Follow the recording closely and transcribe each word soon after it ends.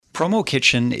Promo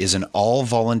Kitchen is an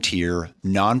all-volunteer,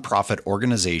 nonprofit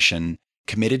organization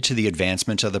committed to the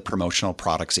advancement of the promotional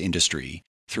products industry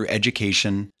through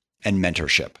education and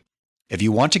mentorship. If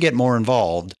you want to get more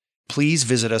involved, please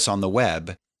visit us on the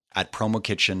web at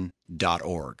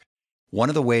promokitchen.org. One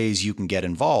of the ways you can get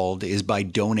involved is by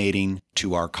donating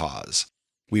to our cause.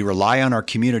 We rely on our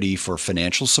community for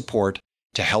financial support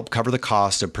to help cover the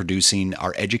cost of producing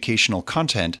our educational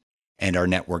content and our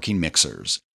networking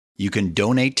mixers. You can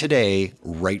donate today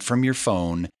right from your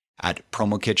phone at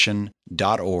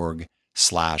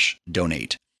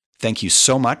promokitchen.org/donate. Thank you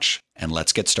so much, and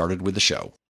let's get started with the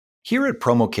show. Here at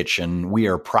Promo Kitchen, we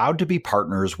are proud to be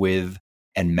partners with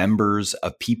and members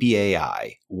of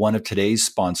PPAI, one of today's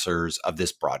sponsors of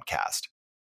this broadcast.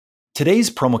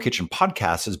 Today's Promo Kitchen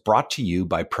podcast is brought to you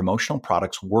by Promotional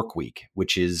Products Workweek,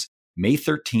 which is May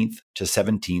 13th to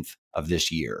 17th of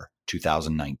this year,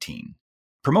 2019.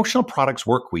 Promotional Products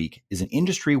Workweek is an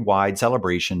industry-wide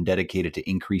celebration dedicated to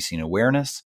increasing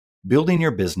awareness, building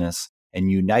your business, and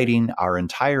uniting our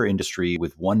entire industry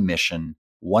with one mission,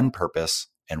 one purpose,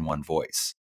 and one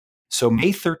voice. So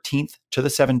May 13th to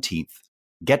the 17th,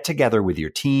 get together with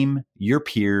your team, your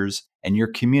peers, and your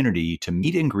community to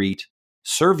meet and greet,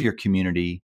 serve your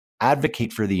community,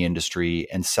 advocate for the industry,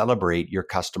 and celebrate your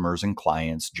customers and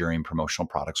clients during Promotional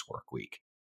Products Workweek.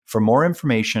 For more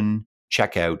information,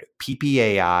 check out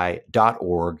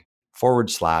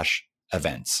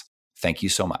ppai.org/events. Thank you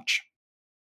so much.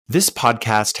 This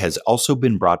podcast has also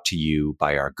been brought to you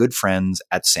by our good friends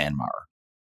at Sanmar.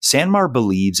 Sanmar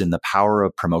believes in the power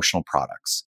of promotional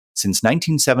products. Since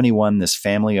 1971, this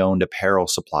family-owned apparel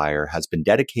supplier has been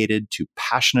dedicated to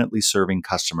passionately serving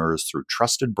customers through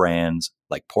trusted brands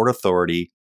like Port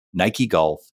Authority, Nike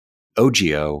Golf,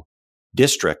 OGIO,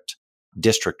 District,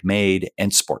 District Made,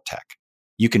 and Sporttech.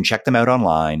 You can check them out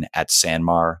online at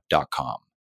sanmar.com.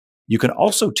 You can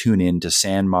also tune in to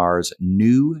Sanmar's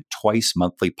new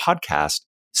twice-monthly podcast,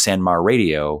 Sanmar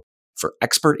Radio, for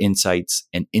expert insights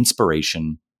and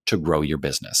inspiration to grow your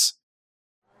business.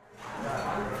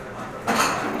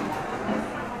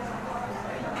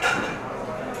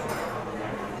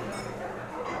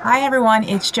 Hi everyone,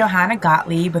 it's Johanna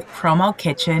Gottlieb with Promo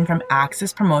Kitchen from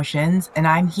Axis Promotions, and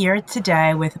I'm here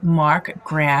today with Mark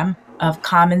Graham of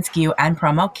commonsku and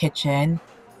Promo Kitchen.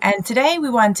 And today we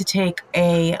wanted to take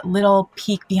a little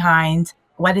peek behind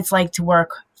what it's like to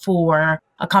work for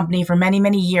a company for many,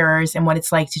 many years and what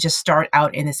it's like to just start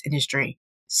out in this industry.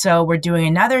 So we're doing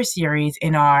another series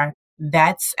in our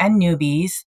Vets and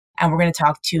Newbies, and we're going to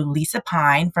talk to Lisa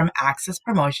Pine from Axis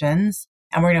Promotions,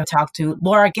 and we're going to talk to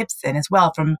Laura Gibson as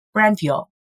well from Brand Fuel.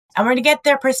 And we're going to get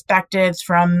their perspectives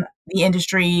from the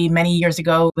industry many years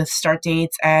ago with start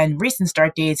dates and recent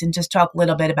start dates, and just talk a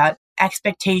little bit about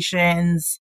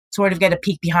expectations, sort of get a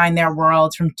peek behind their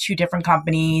worlds from two different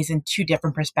companies and two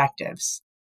different perspectives.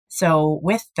 So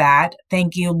with that,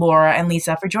 thank you, Laura and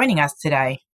Lisa, for joining us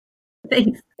today.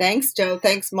 Thanks. Thanks, Joe.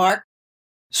 Thanks, Mark.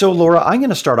 So, Laura, I'm going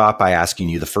to start off by asking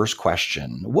you the first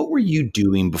question. What were you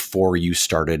doing before you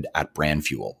started at Brand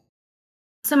Fuel?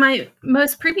 So my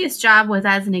most previous job was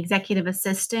as an executive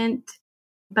assistant,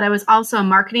 but I was also a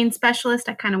marketing specialist.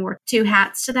 I kind of wore two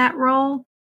hats to that role.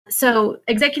 So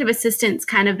executive assistant's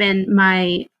kind of been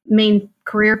my main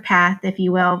career path, if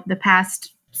you will, the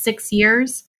past 6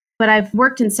 years. But I've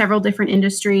worked in several different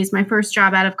industries. My first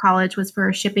job out of college was for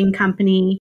a shipping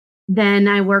company. Then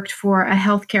I worked for a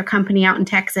healthcare company out in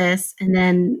Texas. And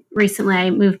then recently I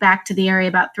moved back to the area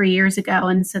about 3 years ago.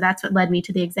 And so that's what led me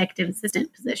to the executive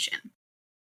assistant position.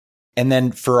 And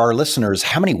then for our listeners,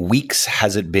 how many weeks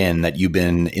has it been that you've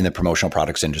been in the promotional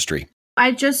products industry?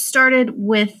 I just started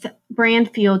with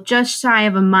Brand Fuel just shy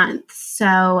of a month.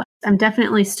 So I'm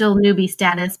definitely still newbie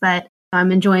status, but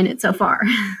I'm enjoying it so far.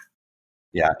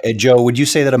 Yeah. Hey, Joe, would you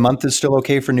say that a month is still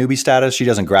okay for newbie status? She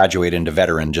doesn't graduate into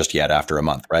veteran just yet after a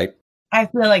month, right? I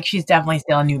feel like she's definitely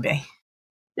still a newbie.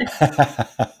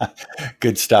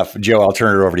 Good stuff. Joe, I'll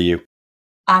turn it over to you.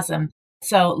 Awesome.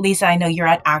 So Lisa, I know you're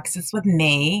at Axis with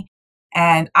me,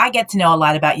 and I get to know a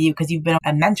lot about you because you've been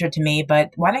a mentor to me,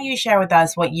 but why don't you share with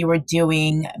us what you were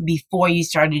doing before you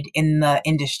started in the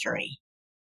industry?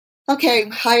 Okay.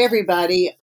 Hi,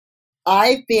 everybody.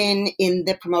 I've been in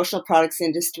the promotional products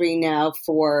industry now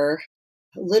for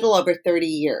a little over 30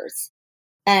 years.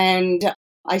 And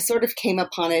I sort of came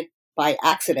upon it by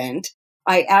accident.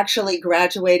 I actually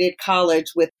graduated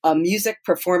college with a music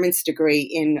performance degree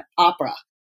in opera.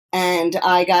 And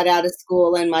I got out of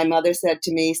school and my mother said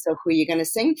to me, "So who are you going to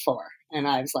sing for?" And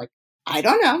I was like, "I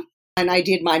don't know." And I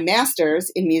did my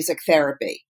master's in music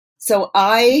therapy. So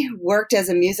I worked as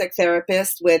a music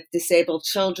therapist with disabled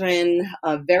children,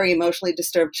 very emotionally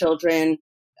disturbed children,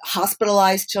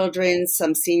 hospitalized children,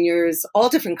 some seniors, all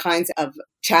different kinds of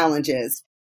challenges.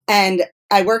 And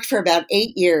I worked for about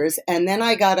 8 years, and then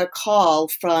I got a call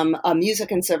from a music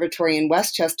conservatory in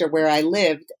Westchester where I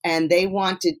lived, and they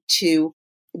wanted to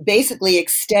basically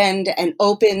extend and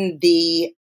open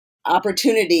the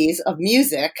opportunities of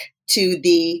music to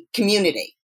the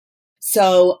community.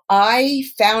 So I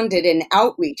founded an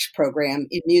outreach program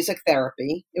in music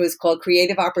therapy. It was called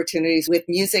Creative Opportunities with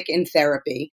Music in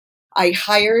Therapy. I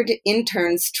hired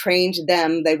interns, trained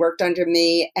them, they worked under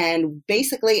me, and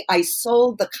basically I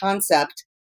sold the concept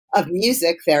of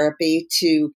music therapy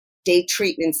to day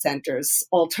treatment centers,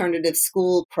 alternative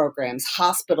school programs,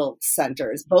 hospital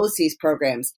centers, BOCES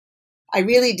programs. I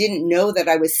really didn't know that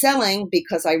I was selling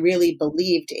because I really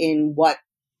believed in what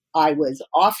I was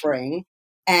offering.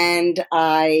 And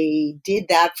I did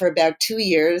that for about 2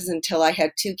 years until I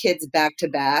had 2 kids back to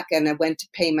back. And I went to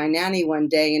pay my nanny one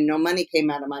day and no money came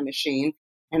out of my machine.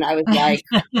 And I was like,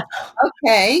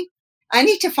 okay, I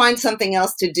need to find something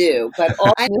else to do. But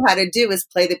all I knew how to do is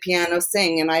play the piano,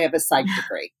 sing, and I have a psych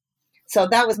degree. So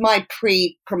that was my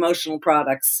pre-promotional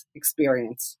products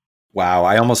experience. Wow.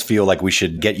 I almost feel like we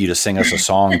should get you to sing us a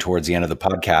song towards the end of the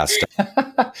podcast.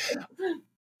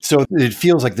 So it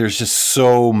feels like there's just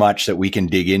so much that we can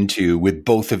dig into with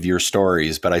both of your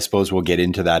stories, but I suppose we'll get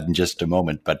into that in just a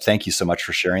moment. But thank you so much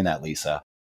for sharing that, Lisa.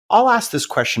 I'll ask this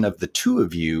question of the two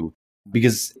of you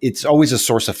because it's always a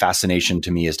source of fascination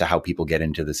to me as to how people get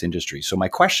into this industry. So my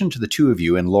question to the two of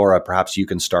you, and Laura, perhaps you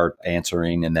can start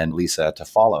answering and then Lisa to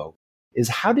follow, is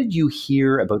how did you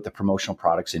hear about the promotional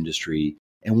products industry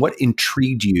and what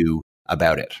intrigued you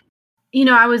about it? You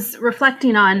know, I was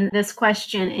reflecting on this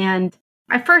question, and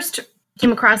I first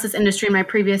came across this industry in my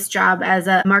previous job as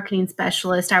a marketing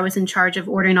specialist. I was in charge of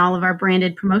ordering all of our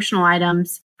branded promotional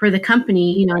items for the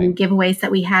company, you know, and giveaways that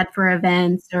we had for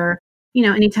events, or, you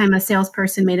know, anytime a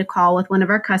salesperson made a call with one of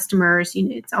our customers, you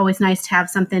know, it's always nice to have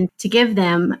something to give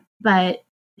them. But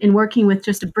in working with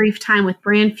just a brief time with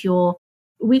Brand Fuel,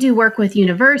 we do work with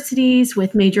universities,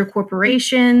 with major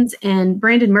corporations, and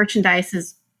branded merchandise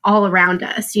is all around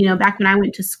us. You know, back when I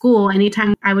went to school,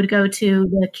 anytime I would go to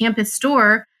the campus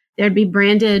store, there'd be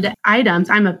branded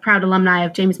items. I'm a proud alumni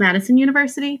of James Madison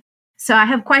University, so I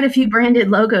have quite a few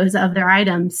branded logos of their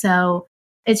items. So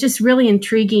it's just really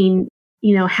intriguing,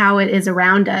 you know, how it is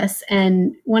around us.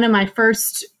 And one of my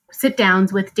first sit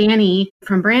downs with Danny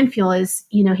from Brand Fuel is,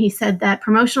 you know, he said that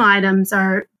promotional items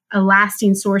are a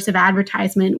lasting source of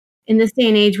advertisement. In this day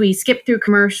and age, we skip through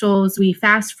commercials, we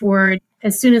fast forward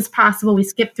as soon as possible, we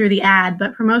skip through the ad,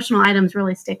 but promotional items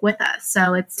really stick with us.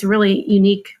 So it's a really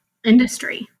unique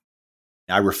industry.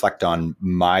 I reflect on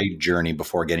my journey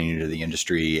before getting into the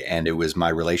industry, and it was my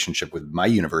relationship with my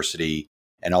university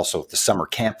and also the summer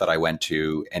camp that I went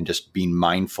to, and just being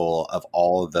mindful of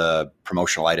all of the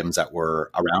promotional items that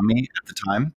were around me at the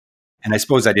time. And I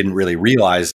suppose I didn't really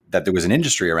realize that there was an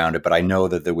industry around it, but I know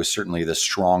that there was certainly this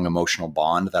strong emotional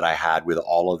bond that I had with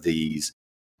all of these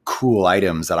cool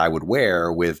items that I would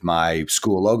wear with my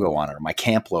school logo on it, or my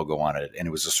camp logo on it. And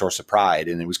it was a source of pride.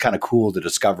 And it was kind of cool to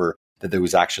discover that there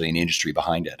was actually an industry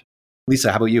behind it. Lisa,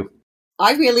 how about you?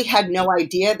 I really had no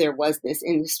idea there was this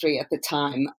industry at the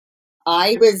time.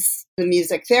 I was the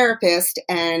music therapist,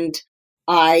 and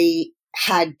I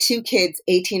had 2 kids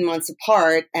 18 months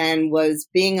apart and was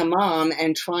being a mom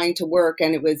and trying to work,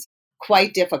 and it was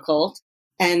quite difficult.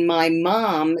 And my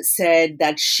mom said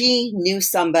that she knew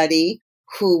somebody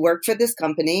who worked for this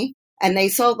company, and they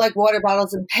sold like water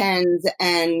bottles and pens,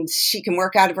 and she can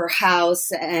work out of her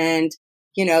house, and,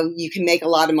 you know, you can make a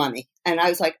lot of money. And I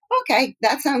was like, okay,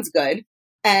 that sounds good.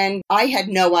 And I had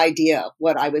no idea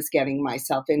what I was getting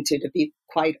myself into, to be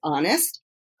quite honest.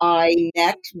 I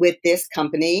met with this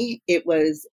company. It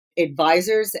was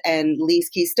Advisors and Lee's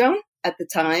Keystone at the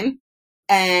time.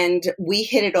 And we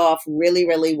hit it off really,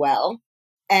 really well.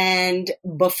 And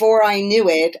before I knew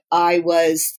it, I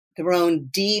was thrown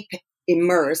deep,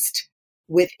 immersed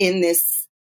within this.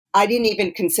 I didn't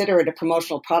even consider it a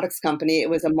promotional products company. It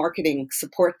was a marketing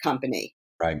support company.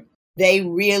 Right. They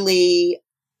really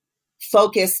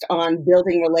focused on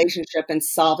building relationship and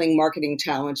solving marketing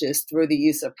challenges through the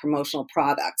use of promotional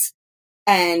products.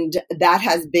 And that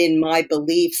has been my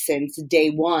belief since day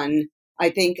one.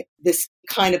 I think this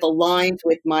kind of aligns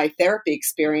with my therapy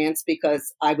experience,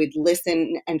 because I would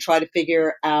listen and try to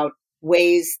figure out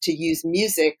ways to use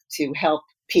music to help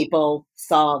people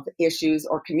solve issues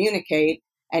or communicate.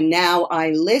 And now I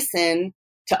listen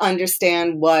to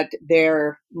understand what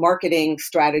their marketing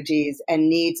strategies and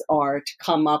needs are to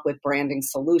come up with branding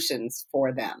solutions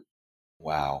for them.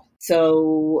 Wow.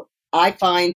 So I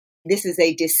find this is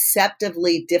a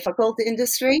deceptively difficult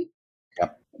industry.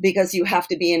 Yep. because you have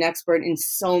to be an expert in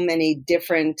so many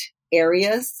different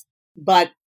areas.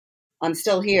 But I'm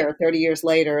still here 30 years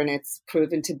later, and it's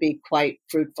proven to be quite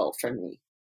fruitful for me.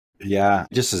 Yeah.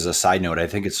 Just as a side note, I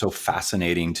think it's so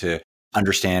fascinating to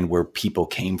understand where people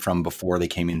came from before they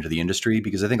came into the industry,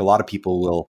 because I think a lot of people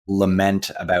will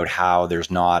lament about how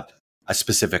there's not a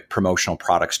specific promotional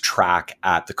products track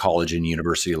at the college and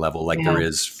university level like there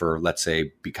is for, let's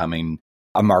say, becoming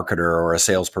a marketer or a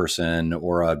salesperson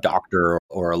or a doctor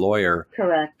or a lawyer.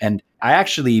 Correct. And I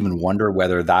actually even wonder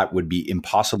whether that would be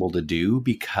impossible to do,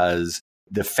 because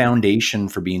the foundation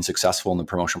for being successful in the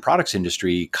promotional products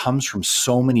industry comes from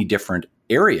so many different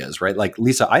areas, right? Like,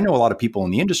 Lisa, I know a lot of people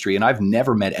in the industry, and I've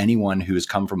never met anyone who has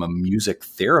come from a music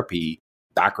therapy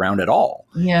background at all.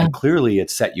 Yeah. And clearly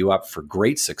it's set you up for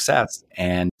great success.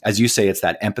 And as you say, it's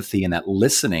that empathy and that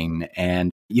listening.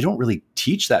 And you don't really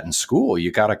teach that in school. You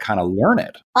got to kind of learn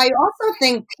it. I also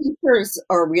think teachers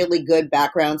are really good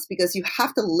backgrounds because you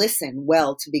have to listen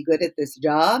well to be good at this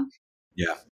job.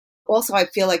 Yeah. Also, I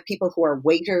feel like people who are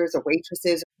waiters or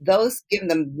waitresses, those give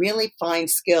them really fine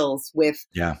skills with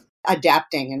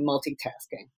adapting and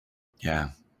multitasking. Yeah.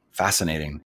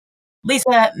 Fascinating.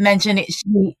 Lisa mentioned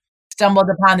she stumbled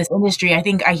upon this industry. I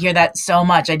think I hear that so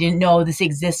much. I didn't know this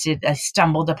existed. I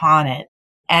stumbled upon it.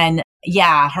 And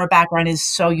yeah, her background is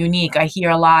so unique. I hear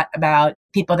a lot about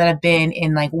people that have been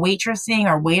in like waitressing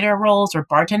or waiter roles or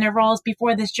bartender roles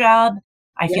before this job.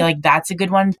 I feel like that's a good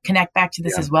one to connect back to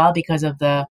this as well, because of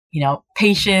the,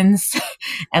 patience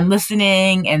and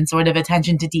listening and sort of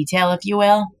attention to detail, if you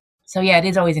will. So yeah, it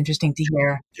is always interesting to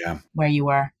hear where you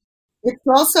were. It's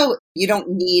also, you don't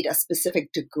need a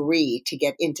specific degree to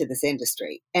get into this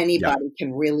industry. Anybody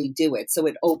can really do it. So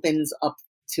it opens up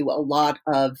to a lot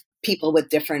of people with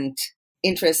different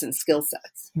interests and skill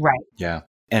sets. Right. Yeah.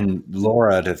 And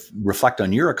Laura, to reflect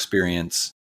on your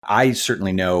experience, I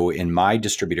certainly know in my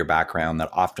distributor background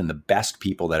that often the best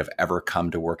people that have ever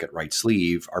come to work at Right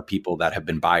Sleeve are people that have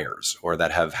been buyers or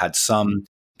that have had some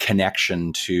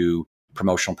connection to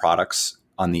promotional products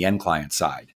on the end client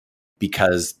side,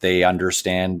 because they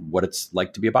understand what it's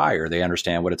like to be a buyer. They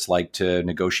understand what it's like to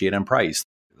negotiate on price,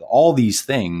 all these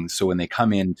things. So when they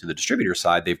come into the distributor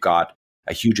side, they've got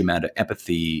a huge amount of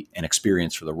empathy and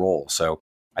experience for the role. So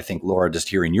I think, Laura, just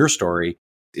hearing your story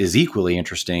is equally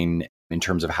interesting in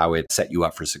terms of how it set you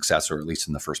up for success, or at least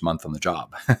in the first month on the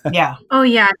job. Yeah. Oh,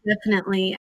 yeah,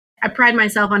 definitely. I pride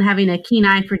myself on having a keen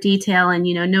eye for detail and,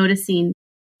 noticing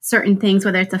certain things,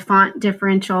 whether it's a font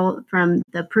differential from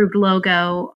the approved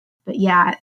logo. But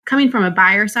yeah, coming from a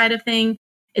buyer side of thing,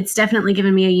 it's definitely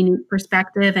given me a unique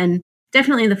perspective. And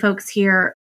definitely the folks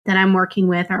here that I'm working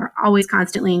with are always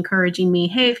constantly encouraging me,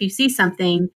 hey, if you see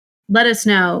something, let us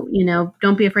know,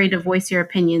 don't be afraid to voice your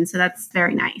opinion. So that's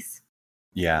very nice.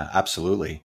 Yeah,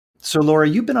 absolutely. So Laura,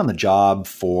 you've been on the job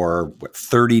for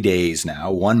 30 days now,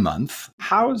 1 month.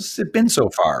 How's it been so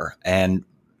far? And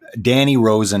Danny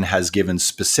Rosen has given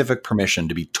specific permission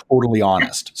to be totally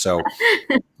honest. So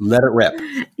let it rip.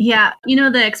 Yeah.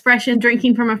 The expression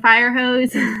drinking from a fire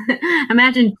hose?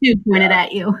 Imagine two pointed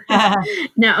at you.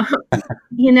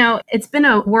 No, it's been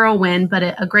a whirlwind, but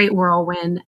a great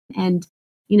whirlwind. And,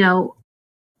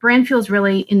 Brandfuel's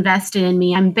really invested in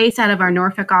me. I'm based out of our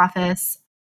Norfolk office,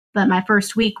 but my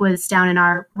first week was down in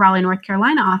our Raleigh, North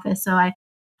Carolina office. So I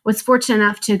was fortunate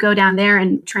enough to go down there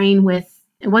and train with,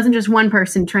 it wasn't just one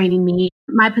person training me.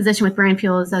 My position with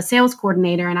Brandfuel is a sales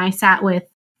coordinator, and I sat with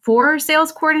 4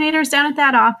 sales coordinators down at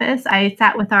that office. I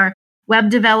sat with our web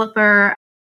developer.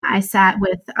 I sat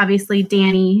with, obviously,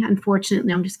 Danny.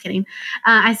 Unfortunately, I'm just kidding.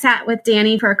 I sat with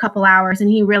Danny for a couple hours, and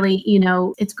he really,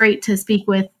 it's great to speak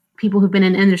with people who've been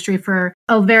in the industry for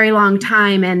a very long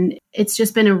time. And it's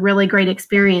just been a really great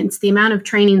experience. The amount of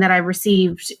training that I've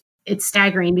received, it's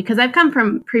staggering, because I've come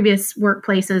from previous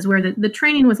workplaces where the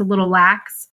training was a little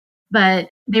lax, but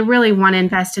they really want to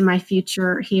invest in my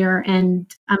future here.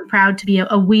 And I'm proud to be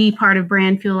a we part of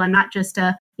Brandfuel. I'm not just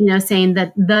saying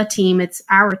that the team, it's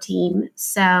our team.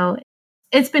 So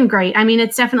it's been great. I mean,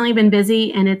 it's definitely been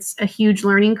busy and it's a huge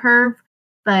learning curve,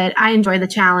 but I enjoy the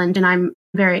challenge and I'm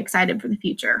very excited for the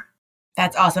future.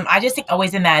 That's awesome. I just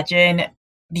always imagine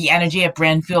the energy of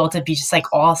Brandfuel to be just like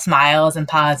all smiles and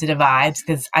positive vibes,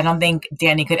 because I don't think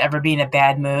Danny could ever be in a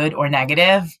bad mood or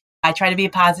negative. I try to be a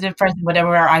positive person,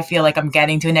 whatever I feel like I'm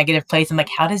getting to a negative place. I'm like,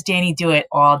 how does Danny do it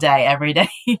all day, every day?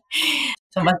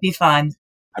 So it must be fun.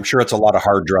 I'm sure it's a lot of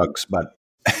hard drugs, but.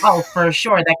 Oh, for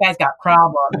sure. That guy's got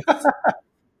problems.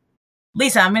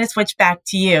 Lisa, I'm going to switch back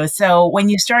to you. So when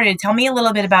you started, tell me a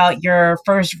little bit about your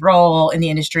first role in the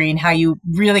industry and how you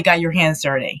really got your hands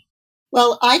dirty.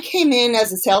 Well, I came in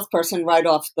as a salesperson right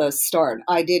off the start.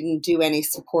 I didn't do any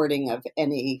supporting of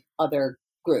any other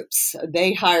groups.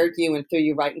 They hired you and threw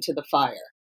you right into the fire.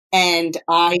 And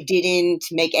I didn't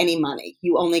make any money.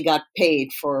 You only got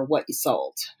paid for what you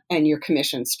sold and your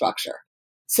commission structure.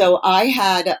 So I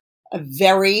had a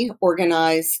very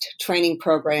organized training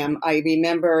program. I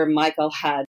remember Michael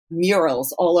had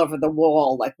murals all over the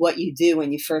wall, like what you do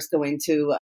when you first go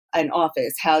into an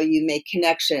office, how you make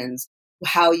connections,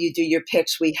 how you do your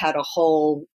pitch. We had a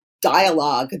whole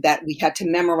dialogue that we had to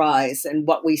memorize and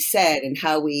what we said and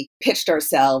how we pitched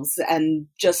ourselves, and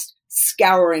just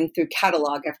scouring through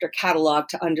catalog after catalog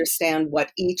to understand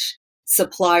what each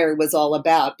supplier was all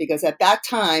about. Because at that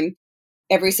time,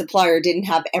 every supplier didn't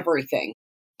have everything.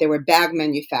 There were bag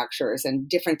manufacturers and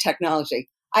different technology.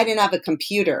 I didn't have a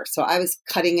computer, so I was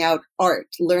cutting out art,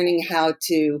 learning how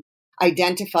to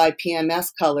identify PMS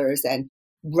colors and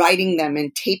writing them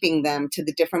and taping them to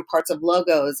the different parts of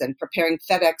logos and preparing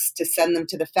FedEx to send them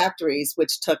to the factories,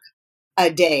 which took a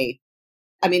day.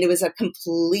 I mean, it was a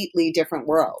completely different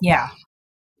world. Yeah.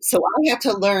 So I had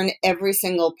to learn every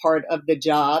single part of the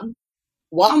job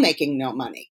while making no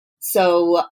money.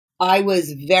 So I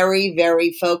was very,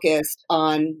 very focused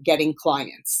on getting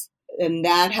clients. And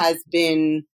that has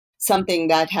been something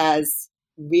that has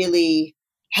really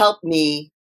helped me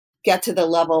get to the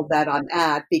level that I'm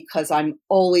at, because I'm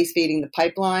always feeding the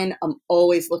pipeline. I'm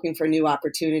always looking for new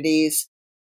opportunities.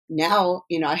 Now,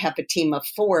 I have a team of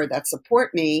 4 that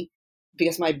support me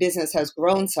because my business has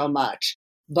grown so much,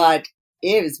 but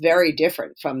it is very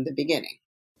different from the beginning.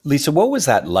 Lisa, what was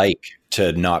that like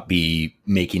to not be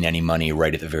making any money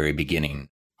right at the very beginning?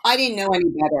 I didn't know any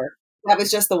better. That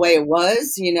was just the way it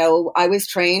was. I was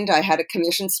trained. I had a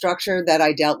commission structure that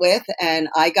I dealt with, and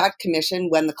I got commission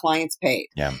when the clients paid.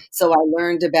 Yeah. So I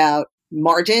learned about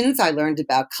margins. I learned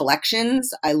about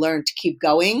collections. I learned to keep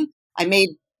going. I made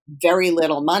very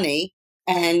little money,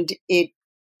 and it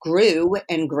grew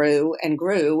and grew and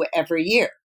grew every year.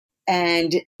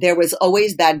 And there was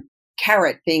always that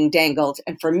carrot being dangled.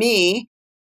 And for me,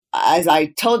 as I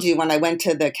told you, when I went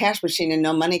to the cash machine and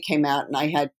no money came out, and I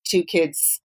had 2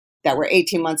 kids that were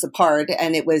 18 months apart,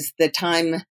 and it was the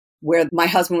time where my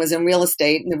husband was in real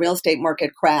estate and the real estate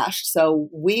market crashed. So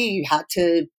we had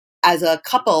to, as a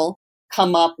couple,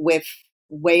 come up with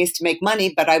ways to make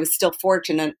money, but I was still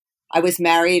fortunate. I was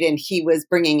married and he was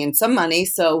bringing in some money.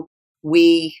 So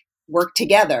we worked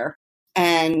together,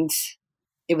 and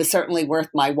it was certainly worth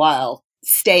my while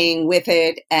staying with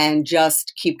it and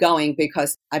just keep going,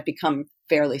 because I've become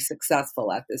fairly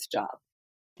successful at this job.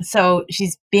 So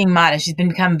she's being modest. She's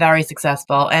become very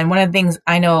successful. And one of the things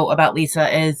I know about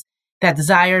Lisa is that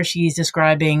desire she's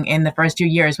describing in the first few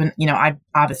years when, I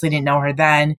obviously didn't know her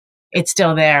then. It's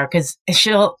still there, because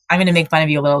I'm going to make fun of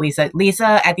you a little, Lisa.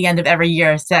 Lisa, at the end of every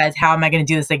year, says, how am I going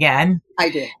to do this again? I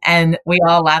do. And we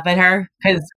all laugh at her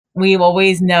because we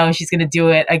always know she's going to do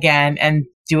it again and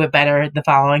do it better the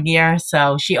following year.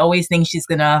 So she always thinks she's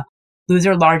going to lose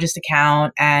her largest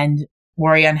account and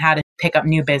worry on how to pick up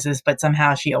new business, but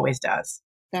somehow she always does.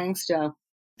 Thanks, Joe.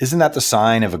 Isn't that the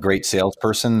sign of a great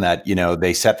salesperson, that,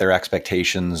 they set their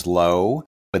expectations low,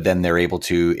 but then they're able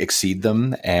to exceed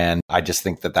them? And I just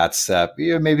think that that's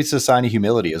maybe it's a sign of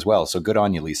humility as well. So good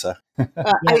on you, Lisa.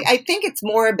 I think it's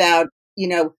more about, we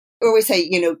always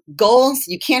say, goals,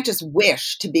 you can't just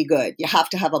wish to be good. You have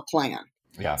to have a plan.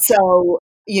 Yeah. So,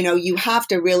 you have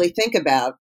to really think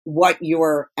about what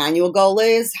your annual goal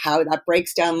is, how that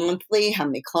breaks down monthly, how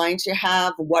many clients you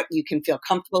have, what you can feel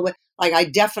comfortable with. Like, I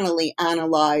definitely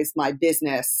analyze my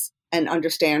business and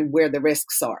understand where the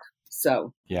risks are.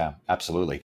 So, yeah,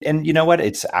 absolutely. And you know what?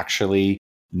 It's actually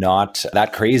not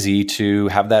that crazy to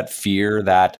have that fear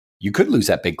that you could lose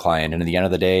that big client. And at the end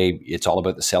of the day, it's all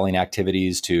about the selling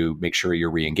activities to make sure you're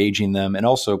re-engaging them, and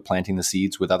also planting the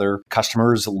seeds with other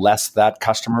customers, lest that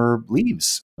customer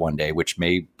leaves one day, which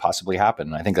may possibly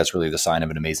happen. I think that's really the sign of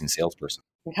an amazing salesperson.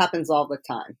 It happens all the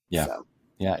time. Yeah. So.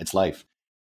 Yeah, it's life.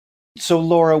 So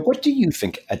Laura, what do you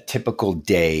think a typical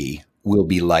day will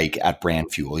be like at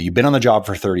Brand Fuel? You've been on the job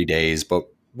for 30 days, but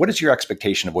what is your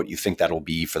expectation of what you think that'll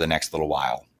be for the next little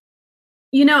while?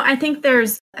 I think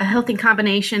there's a healthy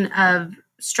combination of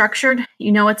structured,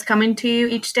 what's coming to you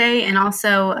each day, and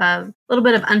also a little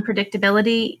bit of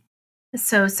unpredictability.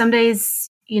 So some days,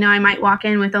 I might walk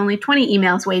in with only 20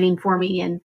 emails waiting for me,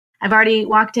 and I've already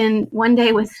walked in one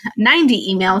day with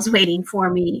 90 emails waiting for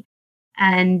me.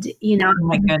 And, oh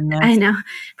my goodness. I know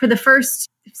for the first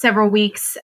several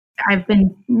weeks, I've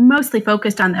been mostly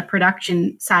focused on the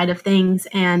production side of things,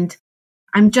 and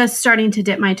I'm just starting to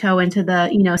dip my toe into the,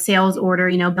 sales order,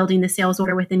 building the sales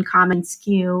order within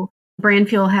commonsku. Brand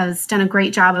Fuel has done a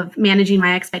great job of managing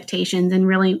my expectations and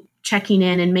really checking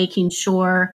in and making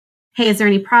sure hey, is there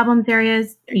any problems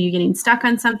areas? Are you getting stuck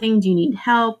on something? Do you need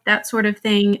help? That sort of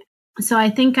thing. So I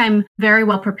think I'm very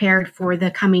well prepared for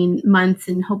the coming months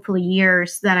and hopefully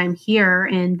years that I'm here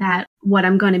and that what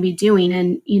I'm going to be doing.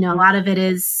 And, a lot of it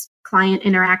is client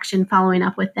interaction, following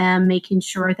up with them, making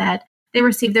sure that they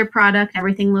receive their product,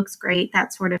 everything looks great,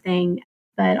 that sort of thing.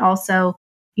 But also,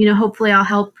 hopefully I'll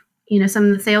help, some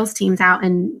of the sales teams out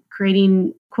and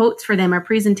creating quotes for them or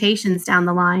presentations down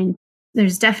the line.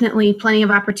 There's definitely plenty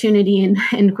of opportunity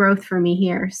and growth for me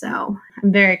here. So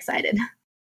I'm very excited.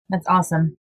 That's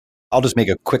awesome. I'll just make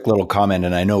a quick little comment.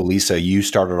 And I know, Lisa, you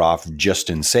started off just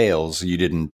in sales. You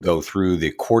didn't go through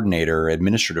the coordinator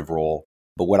administrative role.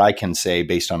 But what I can say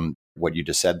based on what you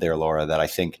just said there, Laura, that I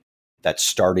think that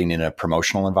starting in a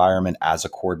promotional environment as a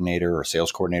coordinator or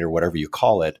sales coordinator, whatever you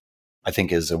call it, I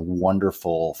think is a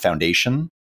wonderful foundation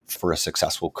for a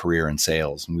successful career in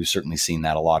sales. And we've certainly seen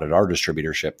that a lot at our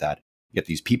distributorship, that you get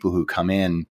these people who come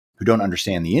in who don't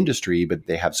understand the industry, but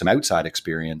they have some outside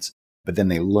experience, but then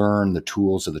they learn the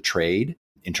tools of the trade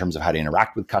in terms of how to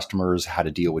interact with customers, how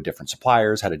to deal with different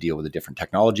suppliers, how to deal with the different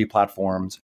technology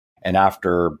platforms. And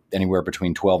after anywhere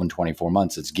between 12 and 24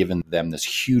 months, it's given them this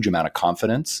huge amount of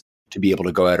confidence to be able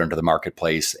to go out into the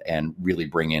marketplace and really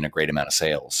bring in a great amount of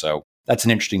sales. So that's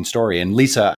an interesting story. And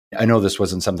Lisa, I know this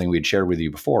wasn't something we'd shared with you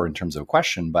before in terms of a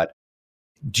question, but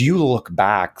do you look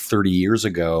back 30 years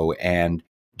ago and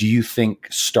do you think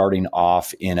starting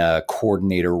off in a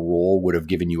coordinator role would have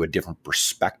given you a different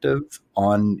perspective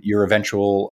on your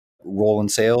eventual role in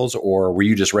sales, or were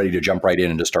you just ready to jump right in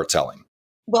and just start selling?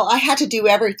 Well, I had to do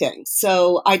everything.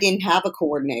 So I didn't have a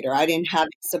coordinator. I didn't have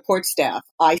support staff.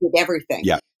 I did everything.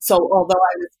 Yeah. So although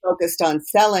I was focused on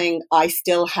selling, I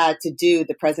still had to do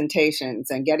the presentations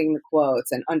and getting the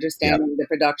quotes and understanding the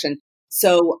production.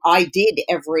 So I did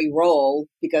every role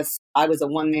because I was a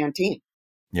one-man team.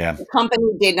 Yeah. The company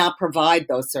did not provide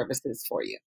those services for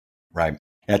you. Right.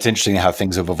 That's interesting how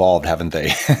things have evolved, haven't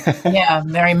they? Yeah,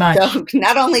 very much. So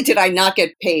not only did I not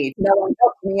get paid, no one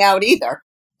helped me out either.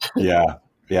 Yeah.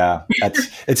 Yeah.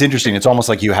 It's interesting. It's almost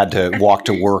like you had to walk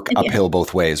to work uphill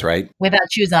both ways, right?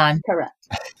 Without shoes on. Correct.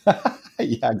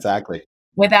 Yeah, exactly.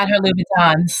 Without her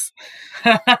Louboutins.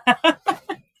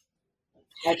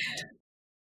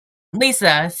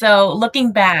 Lisa, so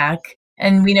looking back,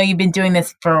 and we know you've been doing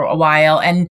this for a while,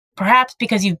 and perhaps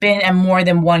because you've been at more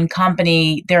than one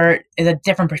company, there is a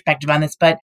different perspective on this,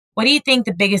 but what do you think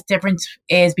the biggest difference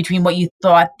is between what you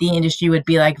thought the industry would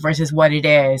be like versus what it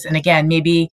is? And again,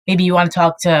 maybe you want to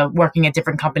talk to working at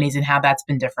different companies and how that's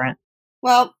been different.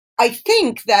 Well, I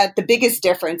think that the biggest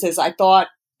difference is I thought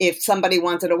if somebody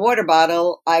wanted a water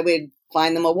bottle, I would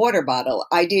find them a water bottle.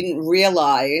 I didn't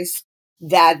realize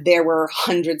that there were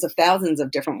hundreds of thousands of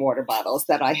different water bottles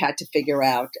that I had to figure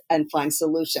out and find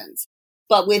solutions.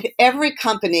 But with every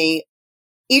company,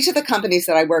 each of the companies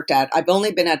that I worked at, I've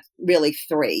only been at really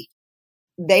 3.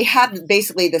 They had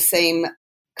basically the same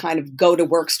kind of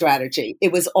go-to-work strategy.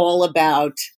 It was all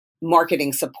about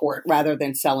marketing support rather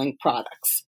than selling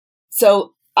products.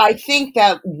 So I think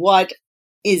that what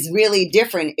is really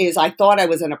different is I thought I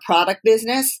was in a product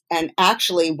business, and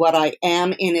actually what I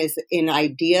am in is in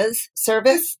ideas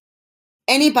service.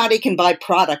 Anybody can buy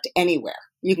product anywhere.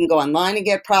 You can go online and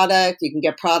get product. You can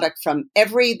get product from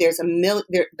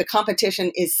the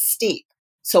competition is steep.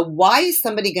 So why is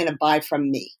somebody going to buy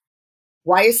from me?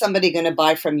 Why is somebody going to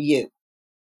buy from you?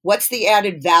 What's the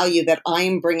added value that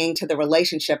I'm bringing to the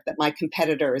relationship that my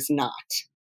competitor is not?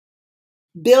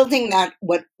 Building that,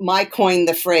 what I coined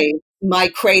the phrase, my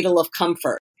cradle of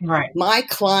comfort. Right. My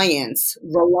clients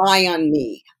rely on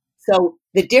me. So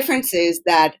the difference is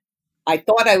that I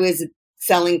thought I was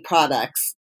selling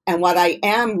products. And what I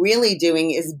am really doing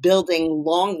is building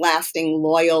long-lasting,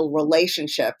 loyal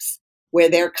relationships where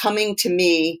they're coming to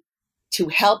me to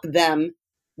help them,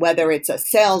 whether it's a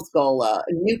sales goal, a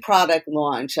new product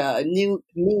launch, a new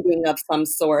meeting of some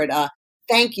sort, a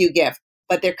thank you gift.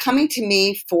 But they're coming to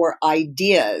me for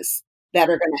ideas that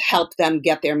are going to help them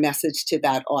get their message to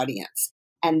that audience.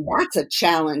 And that's a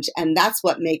challenge. And that's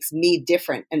what makes me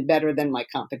different and better than my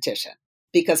competition,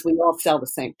 because we all sell the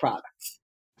same products.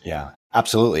 Yeah,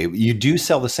 absolutely. You do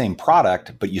sell the same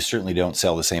product, but you certainly don't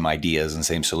sell the same ideas and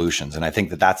same solutions. And I think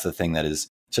that that's the thing that is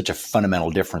such a fundamental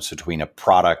difference between a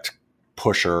product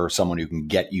pusher, someone who can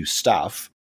get you stuff,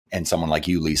 and someone like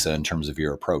you, Lisa, in terms of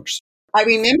your approach. I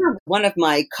remember one of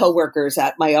my coworkers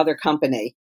at my other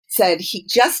company said he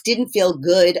just didn't feel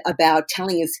good about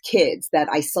telling his kids that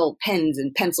I sold pens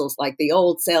and pencils like the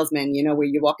old salesmen, where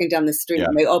you're walking down the street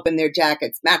and they open their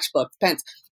jackets, matchbooks, pens.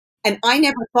 And I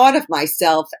never thought of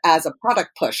myself as a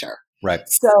product pusher. Right.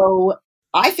 So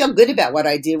I feel good about what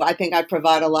I do. I think I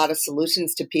provide a lot of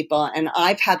solutions to people, and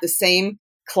I've had the same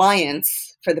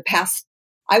clients for the past,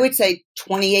 I would say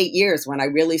 28 years when I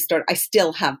really started. I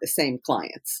still have the same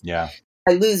clients. Yeah.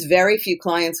 I lose very few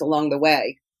clients along the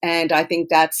way. And I think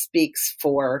that speaks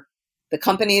for the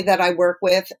company that I work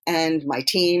with and my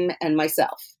team and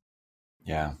myself.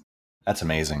 Yeah, that's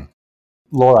amazing.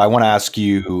 Laura, I want to ask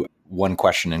you one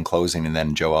question in closing, and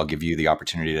then Joe, I'll give you the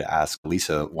opportunity to ask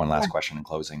Lisa one last question in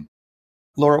closing.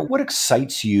 Laura, what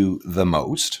excites you the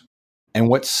most and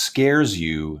what scares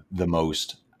you the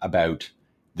most about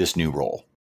this new role?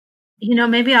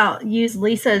 Maybe I'll use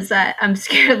Lisa's, I'm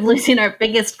scared of losing our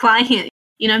biggest client.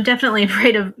 I'm definitely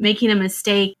afraid of making a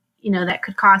mistake, that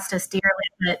could cost us dearly.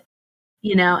 But,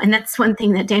 and that's one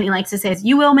thing that Danny likes to say is,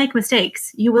 you will make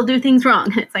mistakes. You will do things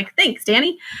wrong. It's like, thanks,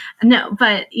 Danny. No,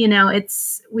 but,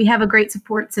 we have a great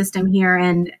support system here.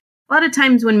 And a lot of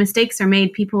times when mistakes are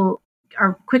made, people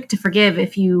are quick to forgive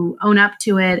if you own up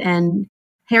to it and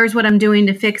here's what I'm doing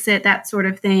to fix it, that sort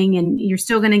of thing. And you're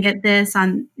still going to get this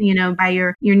on, by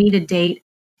your needed date.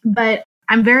 But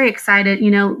I'm very excited.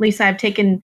 Lisa, I've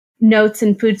taken notes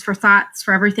and foods for thoughts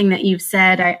for everything that you've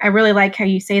said. I really like how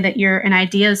you say that you're an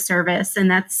ideas service.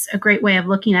 And that's a great way of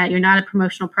looking at it. You're not a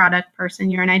promotional product person.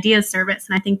 You're an ideas service.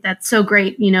 And I think that's so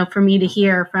great, for me to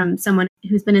hear from someone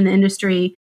who's been in the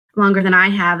industry longer than I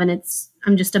have. And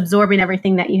I'm just absorbing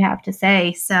everything that you have to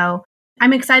say. So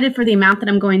I'm excited for the amount that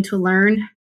I'm going to learn.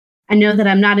 I know that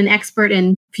I'm not an expert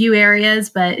in few areas,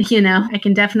 but, I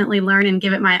can definitely learn and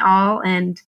give it my all.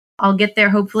 And I'll get there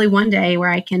hopefully one day where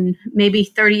I can, maybe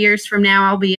 30 years from now,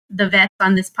 I'll be the vet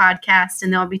on this podcast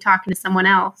and they'll be talking to someone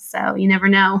else. So you never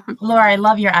know. Laura, I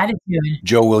love your attitude.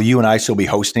 Joe, will you and I still be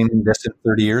hosting this in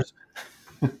 30 years?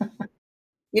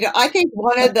 I think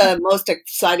one of the most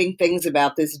exciting things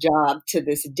about this job to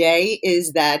this day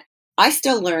is that I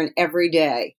still learn every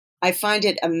day. I find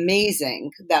it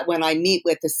amazing that when I meet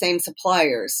with the same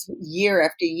suppliers year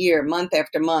after year, month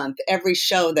after month, every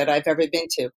show that I've ever been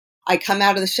to, I come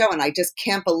out of the show and I just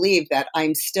can't believe that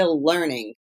I'm still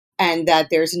learning and that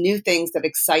there's new things that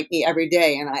excite me every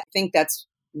day. And I think that's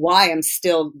why I'm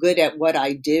still good at what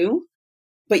I do.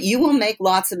 But you will make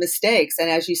lots of mistakes. And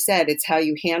as you said, it's how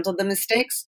you handle the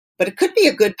mistakes. But it could be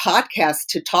a good podcast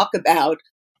to talk about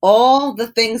all the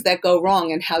things that go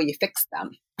wrong and how you fix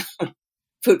them.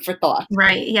 Food for thought.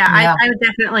 Right. Yeah. I would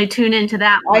definitely tune into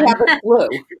that one. I have a clue.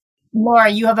 Laura,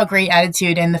 you have a great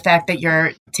attitude, and the fact that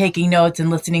you're taking notes and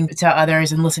listening to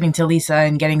others and listening to Lisa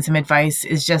and getting some advice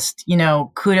is just,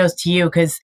 kudos to you,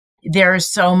 because there's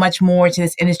so much more to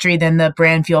this industry than the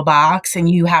brand fuel box. And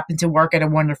you happen to work at a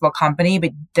wonderful company,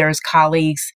 but there's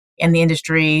colleagues in the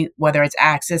industry, whether it's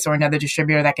Axis or another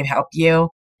distributor, that can help you.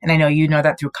 And I know you know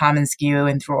that through commonsku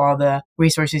and through all the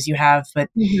resources you have, but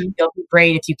it'll be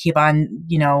great if you keep on,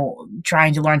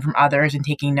 trying to learn from others and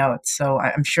taking notes. So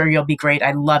I'm sure you'll be great.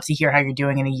 I'd love to hear how you're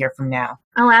doing in a year from now.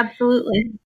 Oh,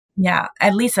 absolutely. Yeah.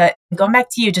 And Lisa, going back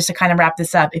to you, just to kind of wrap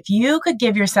this up, if you could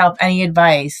give yourself any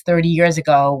advice 30 years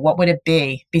ago, what would it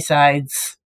be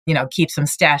besides, keep some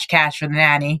stash cash for the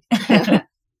nanny?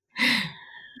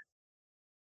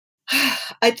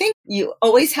 I think you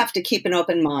always have to keep an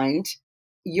open mind.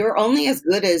 You're only as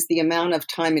good as the amount of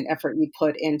time and effort you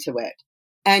put into it.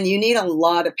 And you need a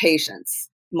lot of patience.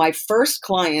 My first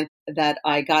client that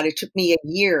I got, it took me a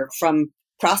year from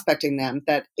prospecting them,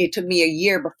 that it took me a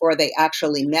year before they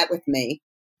actually met with me.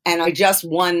 And I just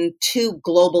won 2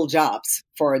 global jobs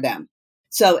for them.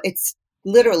 So it's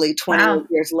literally 28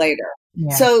 years later.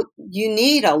 Yeah. So you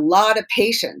need a lot of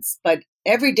patience, but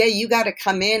every day you got to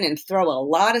come in and throw a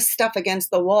lot of stuff against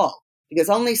the wall because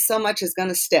only so much is going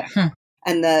to stick.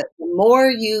 And the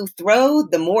more you throw,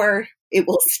 the more it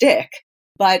will stick.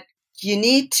 But you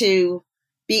need to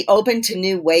be open to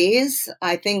new ways.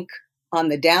 I think on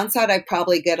the downside, I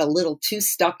probably get a little too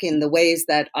stuck in the ways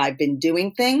that I've been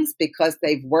doing things because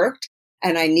they've worked.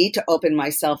 And I need to open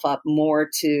myself up more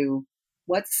to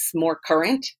what's more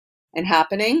current and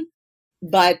happening.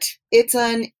 But it's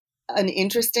an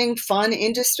interesting, fun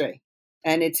industry,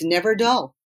 and it's never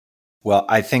dull. Well,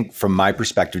 I think from my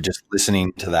perspective, just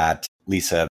listening to that,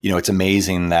 Lisa, it's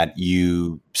amazing that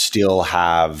you still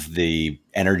have the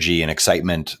energy and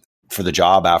excitement for the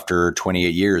job after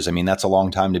 28 years. I mean, that's a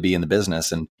long time to be in the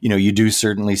business. And, you do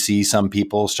certainly see some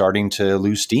people starting to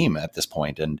lose steam at this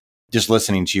point. And just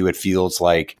listening to you, it feels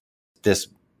like this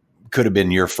could have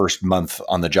been your first month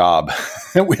on the job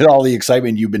with all the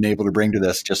excitement you've been able to bring to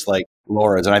this, just like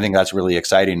Laura's. And I think that's really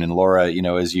exciting. And Laura,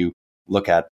 as you look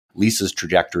at Lisa's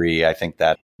trajectory, I think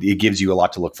that it gives you a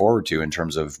lot to look forward to in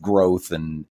terms of growth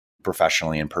and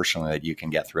professionally and personally that you can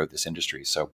get throughout this industry.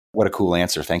 So what a cool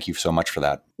answer. Thank you so much for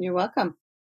that. You're welcome.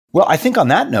 Well, I think on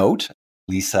that note,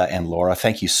 Lisa and Laura,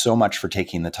 thank you so much for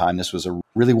taking the time. This was a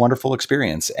really wonderful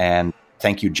experience. And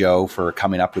thank you, Joe, for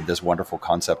coming up with this wonderful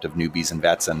concept of newbies and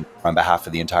vets. And on behalf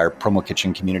of the entire Promo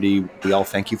Kitchen community, we all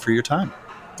thank you for your time.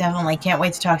 Definitely. Can't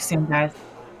wait to talk soon, guys.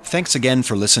 Thanks again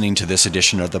for listening to this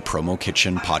edition of the Promo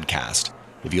Kitchen podcast.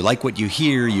 If you like what you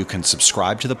hear, you can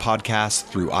subscribe to the podcast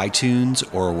through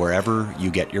iTunes or wherever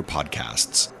you get your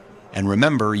podcasts. And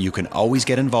remember, you can always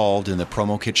get involved in the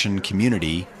Promo Kitchen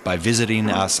community by visiting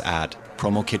us at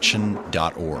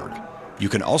promokitchen.org. You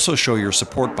can also show your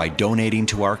support by donating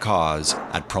to our cause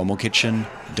at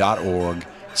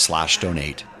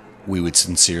promokitchen.org/donate. We would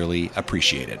sincerely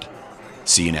appreciate it.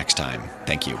 See you next time.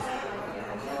 Thank you.